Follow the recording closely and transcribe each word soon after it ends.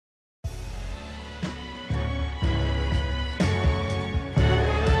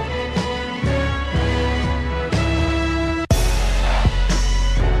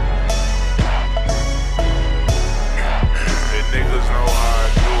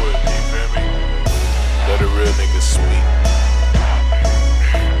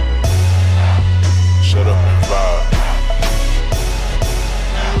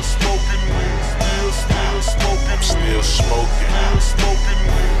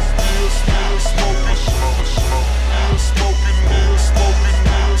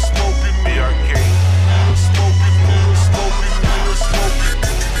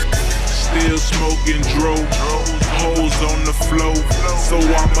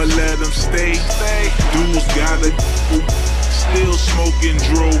I'ma let them stay. Dudes gotta still smoking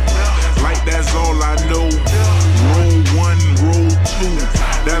dro. Like that's all I know. Roll one, roll two,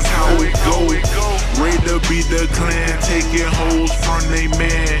 that's how it go. Ready to be the clan, taking hoes from they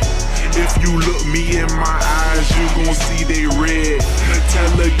man. If you look me in my eyes, you gon' see they red. Tell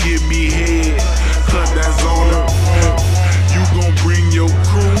her give me head, cause that's all I want. You gon' bring your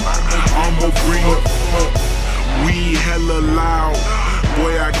crew, I'ma bring it. We hella loud,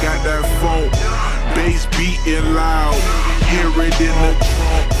 boy I got that funk. Bass beating loud, hear it in the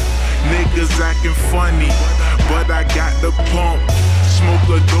trunk. Niggas acting funny, but I got the pump. Smoke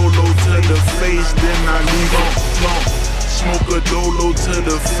a dolo to the face, then I leave them plump. Smoke a dolo to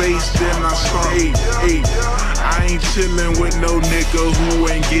the face, then I start. Hey, I ain't chillin' with no nigga who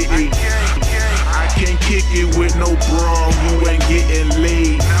ain't getting. I can't kick it with no bra who ain't getting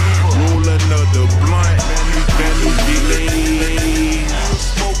laid. Roll another blunt, then we be laid.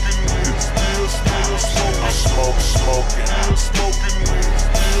 I'm smoking. I'm smoking.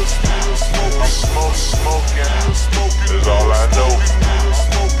 Is all I know.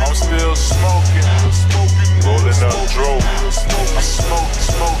 I'm still smoking. Rolling up dro. I'm smoking.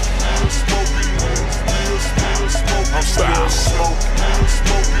 I'm still smoking.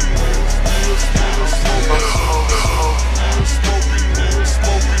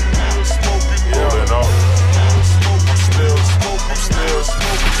 Rolling up.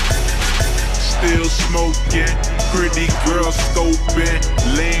 I'm still smoking, pretty girl scoping,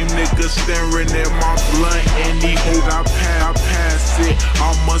 lame nigga staring at my blunt. Any hoe I pass it,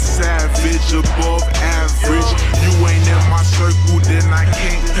 I'm a savage, above average. You ain't in my circle, then I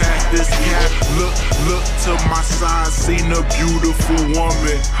can't pass this cat. Look to my side, seen a beautiful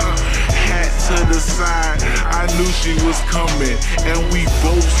woman. Hat to the side, I knew she was coming. And we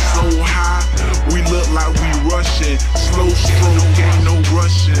both so high, we look like we rushing. Slow stroke, ain't no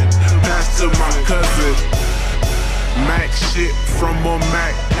rushing. Pass to my cousin. Mac shit from a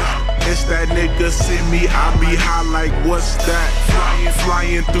Mac. It's that nigga Simmie, I be high like what's that?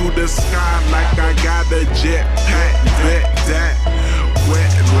 Flying through the sky like I got a jetpack. Bet that.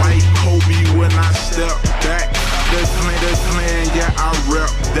 Wet like Kobe when I step back. The clan, yeah, I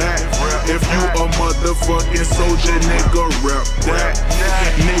rep that. If you a motherfucking soldier, nigga, rep that.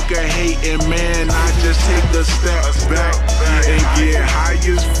 Nigga hating, man, I just take a step back and get high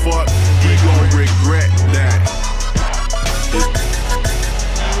as fuck. He gon' regret that.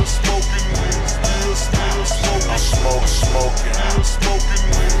 I'm smoking.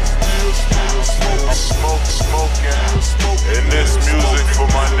 And this music for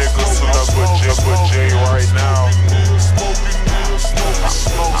my niggas who up with J right now. I'm smoking.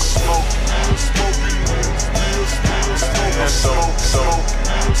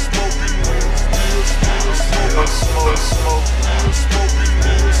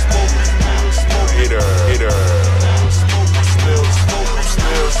 Hater. I'm still smoking.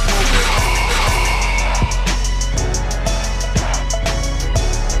 Still smoking.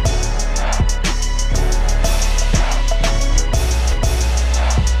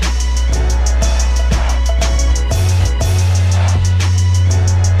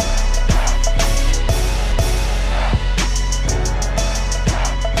 smoking. Still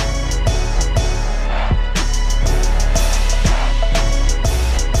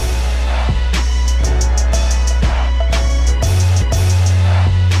smoking.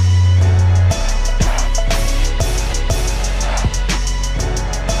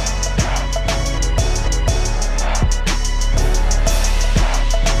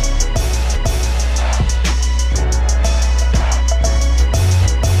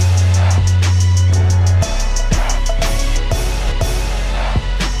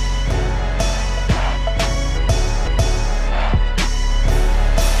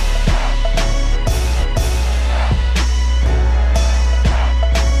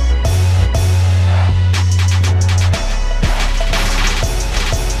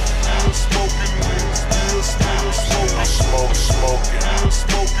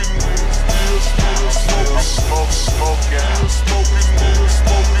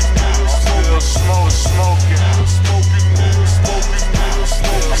 Still smoking.